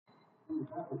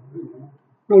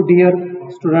Now, dear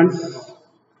students,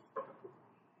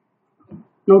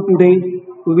 now today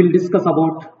we will discuss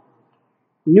about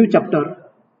new chapter,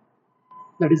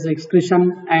 that is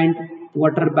excretion and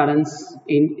water balance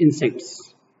in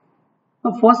insects.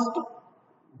 Now, first,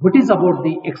 what is about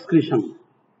the excretion?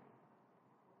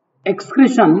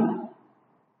 Excretion,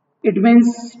 it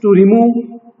means to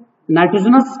remove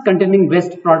nitrogenous containing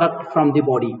waste product from the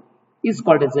body, is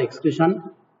called as the excretion.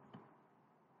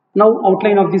 Now,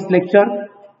 outline of this lecture,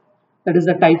 that is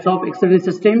the types of excretory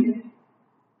system,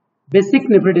 basic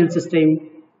nephridial system,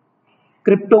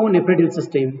 cryptonephridial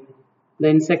system.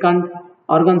 Then second,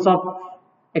 organs of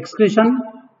excretion,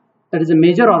 that is a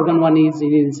major organ one is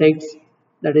in insects,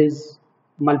 that is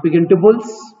Malpighian tubules.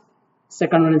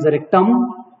 Second one is the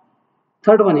rectum.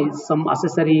 Third one is some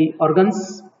accessory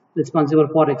organs responsible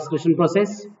for excretion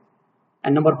process.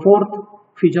 And number fourth,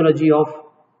 physiology of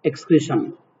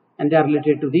excretion, and they are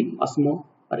related to the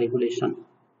osmoregulation.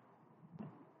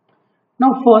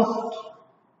 Now first,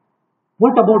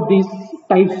 what about these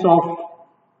types of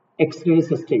excretory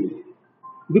system?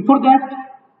 Before that,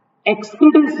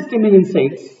 excretory system in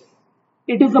insects,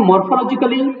 it is a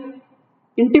morphologically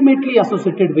intimately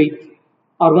associated with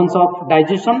organs of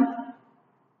digestion.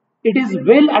 It is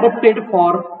well adapted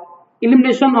for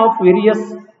elimination of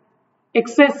various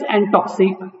excess and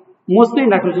toxic, mostly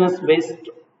nitrogenous waste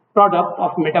product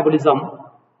of metabolism,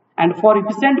 and for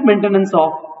efficient maintenance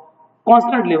of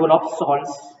constant level of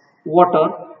salts, water,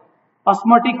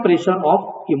 osmotic pressure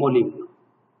of hemolymph.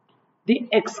 The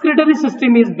excretory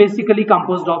system is basically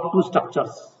composed of two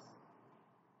structures,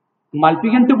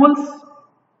 Malpighian tubules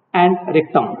and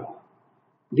rectum.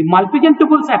 The Malpighian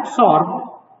tubules absorb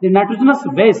the nitrogenous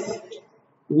waste,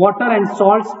 water and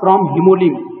salts from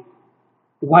hemolymph,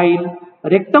 while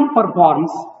rectum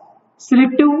performs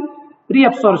selective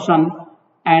reabsorption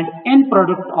and end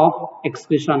product of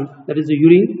excretion, that is the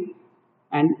urine,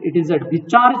 and it is a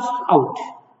discharged out.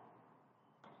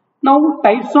 Now,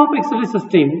 types of excretory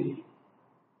system.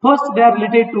 First, they are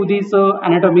related to this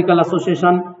anatomical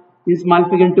association. These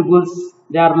Malpighian tubules,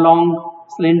 they are long,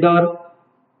 slender,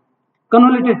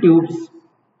 convoluted tubes,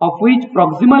 of which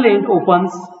proximal end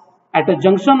opens at a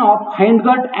junction of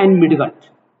hindgut and midgut,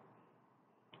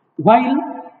 while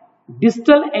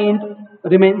distal end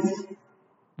remains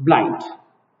blind.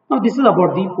 Now, this is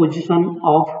about the position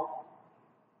of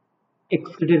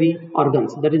excretory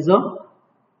organs, that is the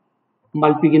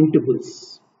Malpighian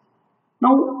tubules.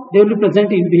 Now, they will be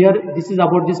present in here. This is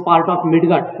about this part of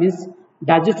midgut. Means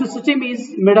digestive system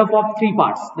is made up of three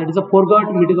parts, that is the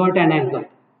foregut, midgut and hindgut.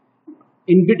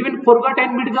 In between foregut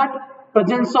and midgut,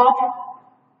 presence of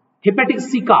hepatic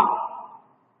ceca,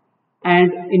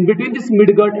 and in between this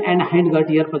midgut and hindgut,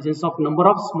 here presence of number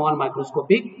of small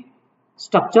microscopic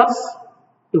structures,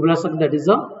 tubular, that is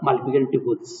the Malpighian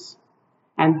tubules.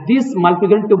 And these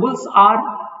Malpighian tubules are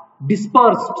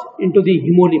dispersed into the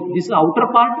hemolymph. This outer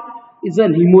part is a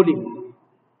hemolymph,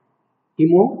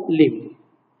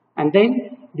 and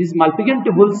then these Malpighian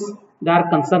tubules, they are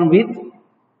concerned with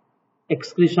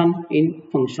excretion in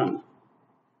function.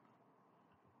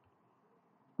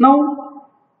 Now,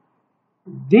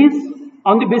 this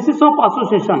on the basis of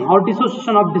association or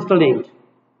dissociation of distal end,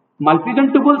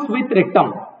 Malpighian tubules with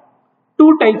rectum,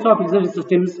 two types of excretory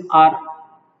systems are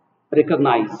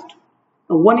recognized.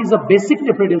 One is a basic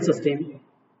nephridial system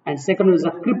and second one is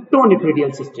a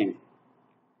cryptonephridial system.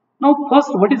 Now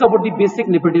first, what is about the basic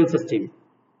nephridial system?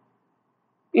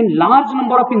 In large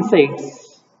number of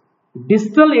insects,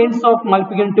 distal ends of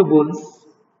Malpighian tubules,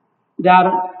 they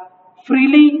are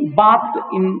freely bathed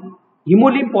in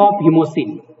hemolymph of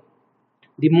hemocoel.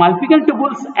 The Malpighian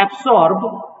tubules absorb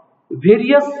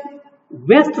various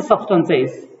waste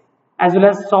substances as well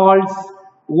as salts,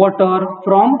 water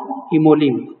from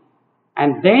hemolymph,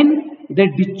 and then they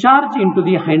discharge into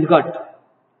the hindgut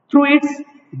through its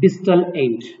distal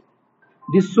end.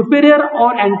 The superior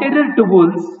or anterior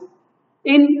tubules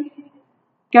in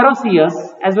Caroseus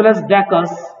as well as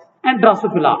Dacus and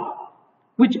Drosophila,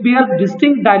 which bear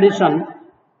distinct dilation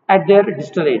at their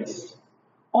distal ends.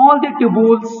 All the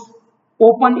tubules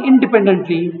open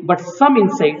independently, but some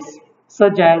insects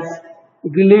such as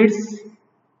grillets,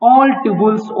 all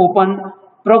tubules open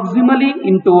proximally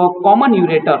into a common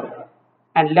ureter,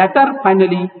 and later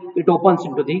finally it opens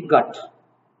into the gut.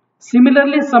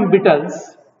 Similarly, some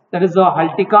beetles, that is the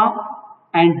Haltica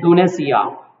and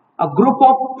Donacia, a group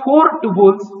of 4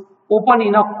 tubules open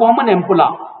in a common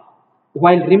ampulla,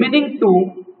 while remaining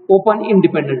 2 open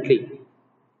independently.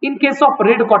 In case of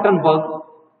red cotton bug,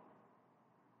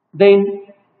 then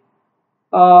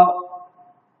that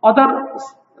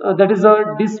is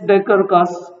a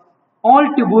Disbeckercus, all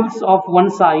tubules of one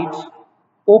side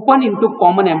open into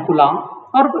common ampulla,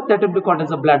 or that will be called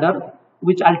as a bladder,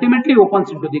 which ultimately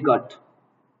opens into the gut.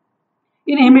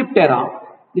 In hemiptera,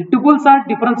 the tubules are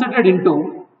differentiated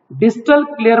into distal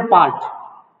clear part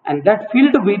and that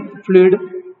filled with fluid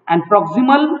and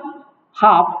proximal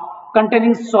half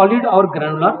containing solid or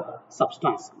granular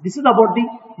substance. This is about the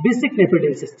basic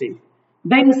nephridial system.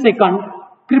 Then second,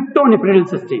 cryptonephridial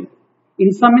system.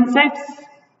 In some insects,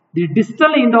 the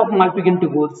distal end of Malpighian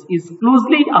tubules is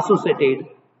closely associated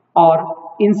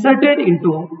or inserted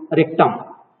into rectum,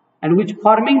 and which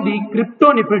forming the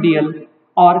cryptonephridial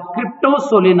or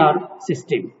cryptosolenar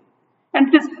system.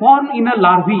 And it is formed in a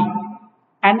larvae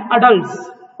and adults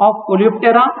of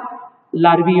Coleoptera,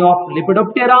 larvae of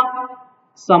Lepidoptera,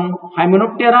 some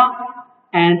Hymenoptera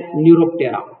and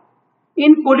Neuroptera.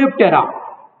 In Coleoptera,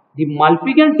 the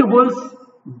Malpighian tubules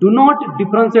do not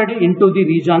differentiate into the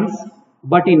regions,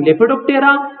 but in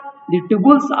Lepidoptera, the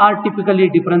tubules are typically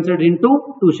differentiated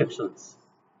into two sections.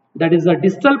 That is the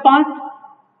distal part,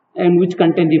 and which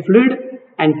contain the fluid,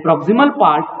 and proximal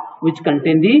part which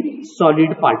contain the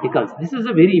solid particles. This is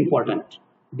a very important.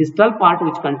 Distal part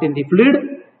which contain the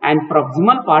fluid and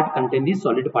proximal part contain the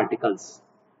solid particles.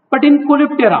 But in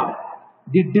Coleoptera,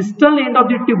 the distal end of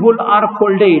the tubule are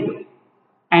folded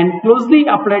and closely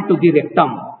applied to the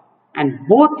rectum, and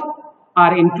both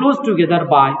are enclosed together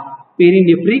by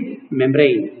perinephric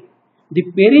membrane. The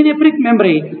perinephric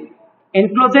membrane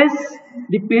encloses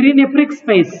the perinephric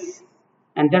space,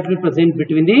 and that will present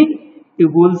between the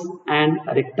tubules and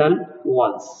rectal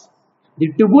walls.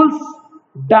 The tubules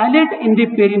dilate in the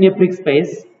perinephric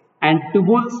space, and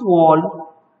tubules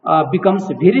wall becomes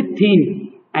very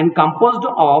thin and composed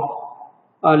of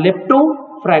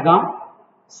leptophaga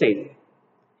cell.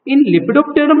 In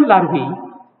Lepidopterum larvae,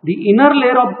 the inner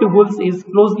layer of tubules is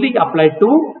closely applied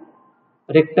to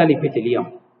rectal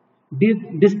epithelium. The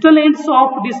distal ends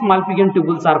of these Malpighian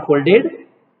tubules are folded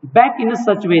back in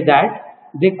such a way that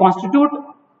they constitute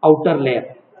outer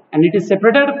layer, and it is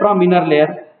separated from inner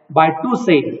layer by two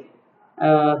cells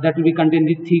that will be contain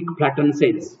the thick flattened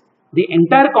cells. The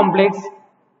entire complex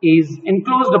is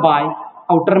enclosed by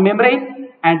outer membrane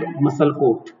and muscle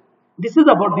coat. This is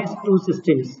about these two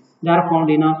systems. They are found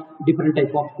in a different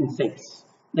type of insects.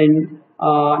 Then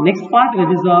next part,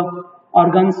 there is the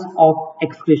organs of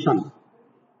excretion.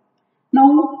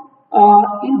 Now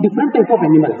in different type of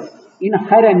animals, in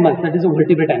higher animals, that is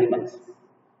vertebrate animals,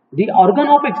 the organ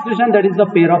of excretion, that is the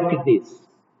pair of kidneys,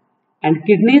 and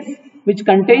kidneys which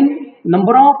contain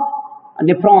number of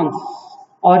nephrons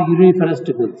or uriniferous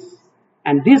tubules,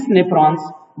 and these nephrons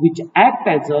which act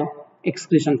as a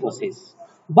excretion process.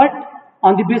 But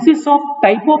on the basis of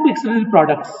type of excretory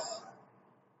products,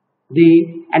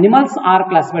 the animals are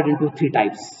classified into three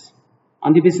types.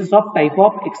 On the basis of type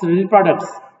of excretory products,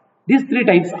 these three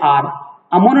types are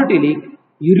ammonotelic,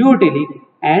 ureotelic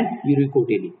and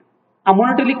uricotelic.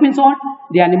 Ammonotelic means what?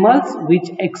 The animals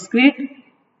which excrete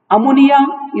ammonia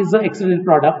is the excretory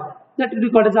product, that will be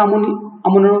called as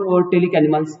ammonotelic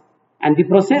animals, and the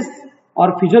process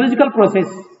or physiological process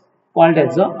called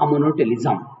as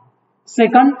ammonotelism.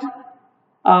 Second,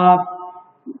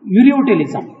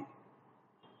 ureotelism.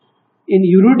 In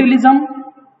ureotelism,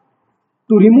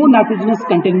 to remove nitrogenous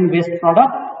containing waste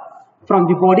product from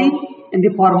the body in the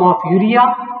form of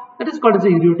urea, that is called as the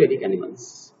ureotelic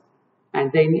animals.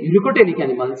 And then uricotelic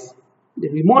animals, the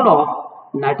removal of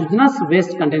nitrogenous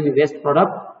waste containing waste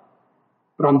product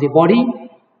from the body,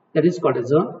 that is called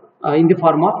as in the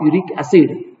form of uric acid,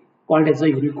 called as a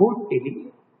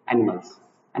uricotelic animals,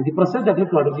 and the process that is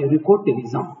called as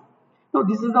ureotelism. Now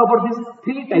this is about these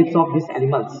three types of these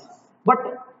animals. But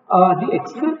the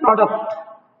excretory product,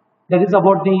 that is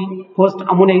about the first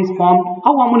ammonia is formed.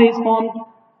 How ammonia is formed?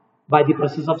 By the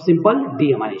process of simple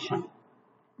deamination.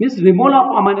 Means removal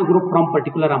of amino group from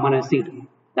particular amino acid,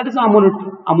 that is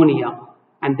ammonia,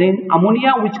 and then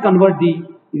ammonia which convert the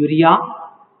urea,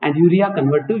 and urea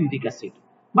convert to uric acid.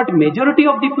 But majority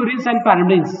of the purines and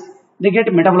pyrimidines, they get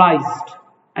metabolized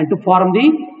and to form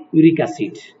the uric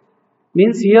acid.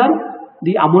 Means here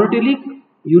the ammonotelic,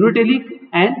 urotelic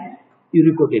and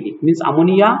uricotelic, means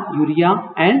ammonia,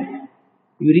 urea and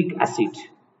uric acid.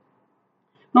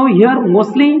 Now here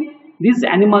mostly these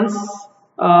animals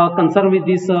concerned with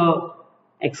this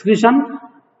excretion,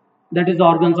 that is the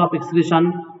organs of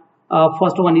excretion.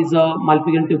 First one is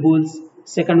Malpighian tubules,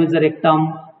 second is the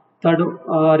rectum, third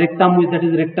rectum with, that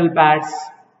is rectal pads,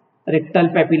 rectal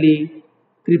papillae,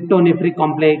 cryptonephric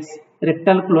complex,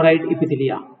 rectal chloride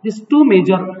epithelia. These two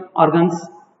major organs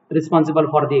responsible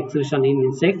for the excretion in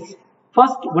insects.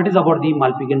 First, what is about the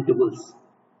Malpighian tubules?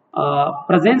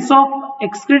 Presence of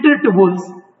excretory tubules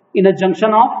in a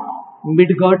junction of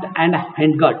midgut and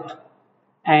hindgut.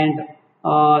 and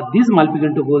these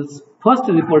Malpighian tubules first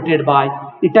reported by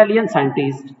Italian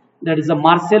scientist, that is a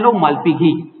Marcello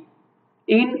Malpighi,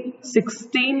 in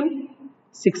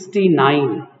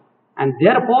 1669, and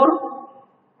therefore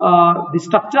the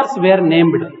structures were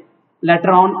named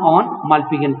later on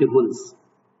Malpighian tubules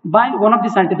by one of the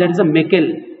scientists, that is a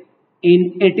Meckel,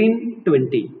 in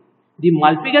 1820. The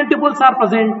Malpighian tubules are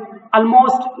present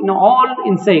almost in all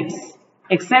insects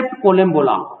except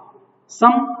Collembola,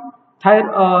 some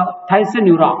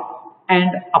Thysanura and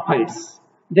aphids.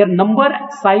 Their number,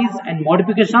 size and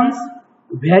modifications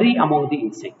vary among the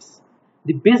insects.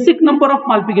 The basic number of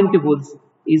Malpighian tubules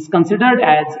is considered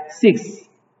as 6,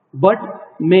 but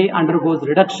may undergo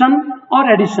reduction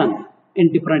or addition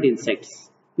in different insects.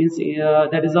 Means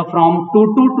that is from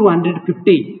 2 to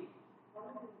 250.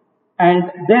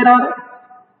 And there are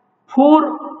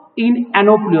 4 in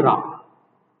Anoplura,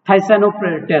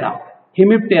 Thysanoptera,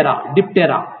 Hemiptera,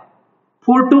 Diptera.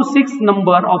 4 to 6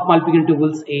 number of Malpighian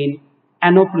tubules in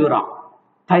Anoplura,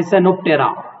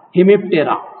 Thysanoptera,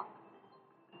 Hemiptera.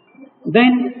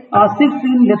 Then 6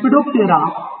 in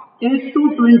Lepidoptera, 8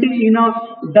 to 20 in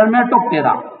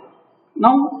Dermatoptera.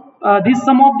 Now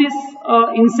some of these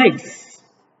insects,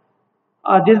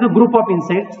 there is a group of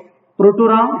insects,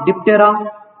 Protura,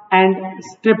 Diptera and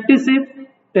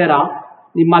Strepsiptera.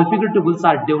 The Malpighian tubules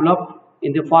are developed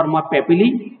in the form of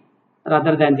papillae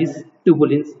rather than these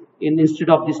tubulins instead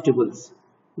of these tubules.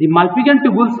 The Malpighian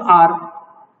tubules are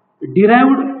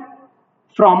derived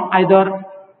from either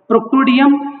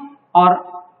Proctodium or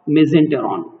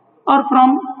Mesenteron, or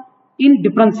from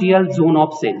indifferential zone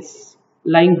of cells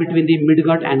lying between the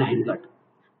midgut and hindgut.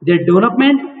 Their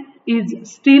development is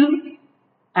still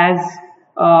as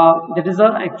that is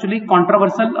actually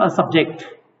controversial subject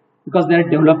because their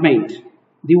development.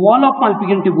 The wall of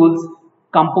Malpighian tubules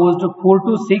composed of 4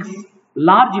 to 6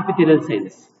 large epithelial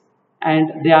cells,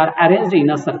 and they are arranged in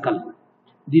a circle.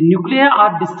 The nuclei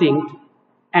are distinct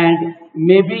and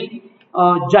may be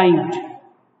giant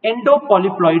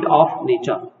endopolyploid of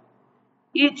nature.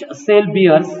 Each cell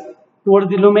bears towards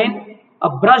the lumen a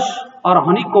brush or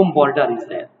honeycomb border is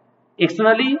there.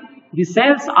 Externally, the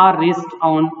cells are rest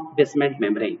on basement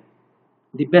membrane.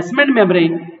 The basement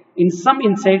membrane in some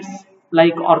insects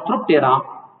like Orthoptera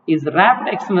is wrapped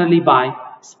externally by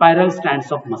spiral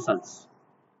strands of muscles.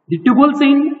 The tubules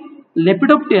in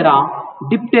Lepidoptera,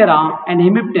 Diptera and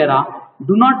Hemiptera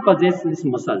do not possess these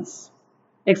muscles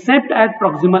except at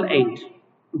proximal end,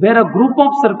 where a group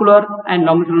of circular and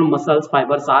longitudinal muscles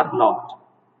fibers are locked.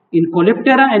 In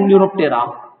Coleoptera and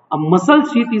Neuroptera, a muscle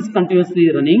sheath is continuously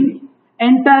running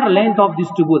entire length of these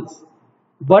tubules,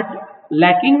 but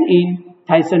lacking in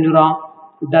Thysanura,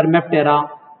 Dermaptera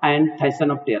and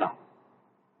Thysanoptera.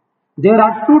 There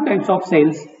are 2 types of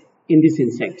cells in these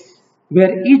insects,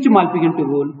 where each Malpighian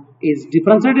tubule is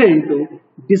differentiated into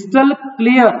distal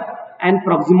clear and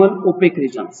proximal opaque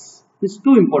regions. These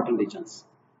 2 important regions,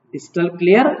 distal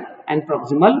clear and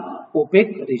proximal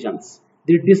opaque regions.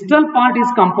 The distal part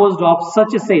is composed of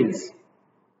such cells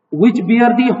which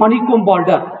bear the honeycomb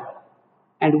border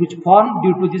and which form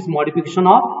due to this modification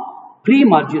of free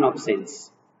margin of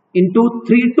cells into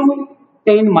 3 to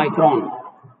 10 micron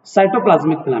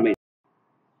cytoplasmic filament.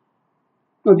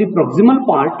 Now the proximal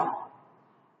part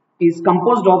is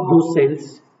composed of those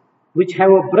cells which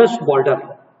have a brush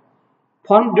border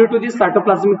formed due to the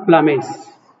cytoplasmic filaments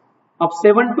of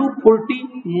 7 to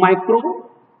 40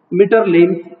 micrometer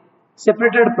length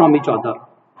separated from each other.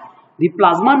 The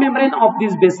plasma membrane of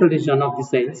this basal region of the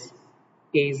cells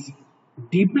is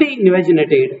deeply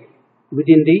invaginated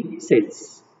within the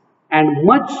cells, and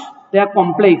much they are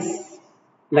complex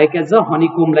like as a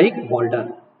honeycomb like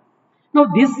border. Now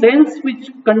these cells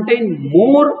which contain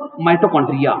more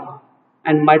mitochondria,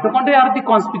 and mitochondria are the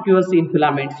conspicuous in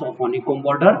filaments of honeycomb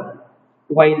border,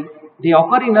 while they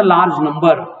occur in a large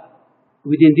number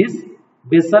within these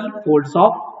basal folds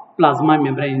of plasma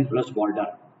membrane in brush border.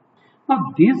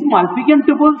 Now these Malpighian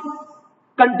tubules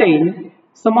contain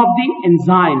some of the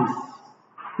enzymes.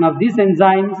 Now these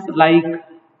enzymes like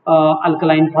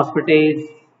alkaline phosphatase,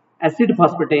 acid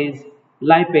phosphatase,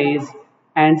 lipase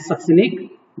and succinic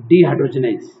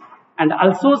dehydrogenase, and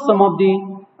also some of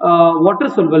the water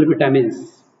soluble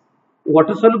vitamins.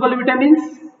 Water soluble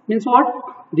vitamins means what?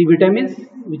 The vitamins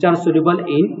which are soluble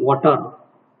in water,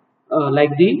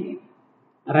 like the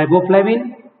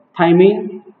riboflavin,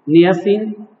 thiamine,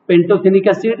 niacin, pantothenic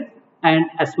acid and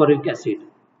aspartic acid.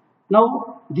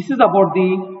 Now this is about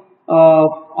the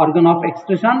organ of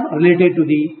excretion related to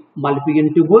the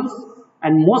Malpighian tubules,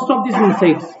 and most of these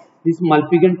insects, these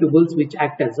Malpighian tubules which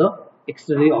act as a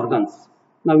excretory organs.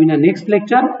 Now in the next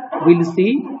lecture we will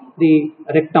see the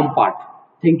rectum part.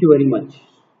 Thank you very much.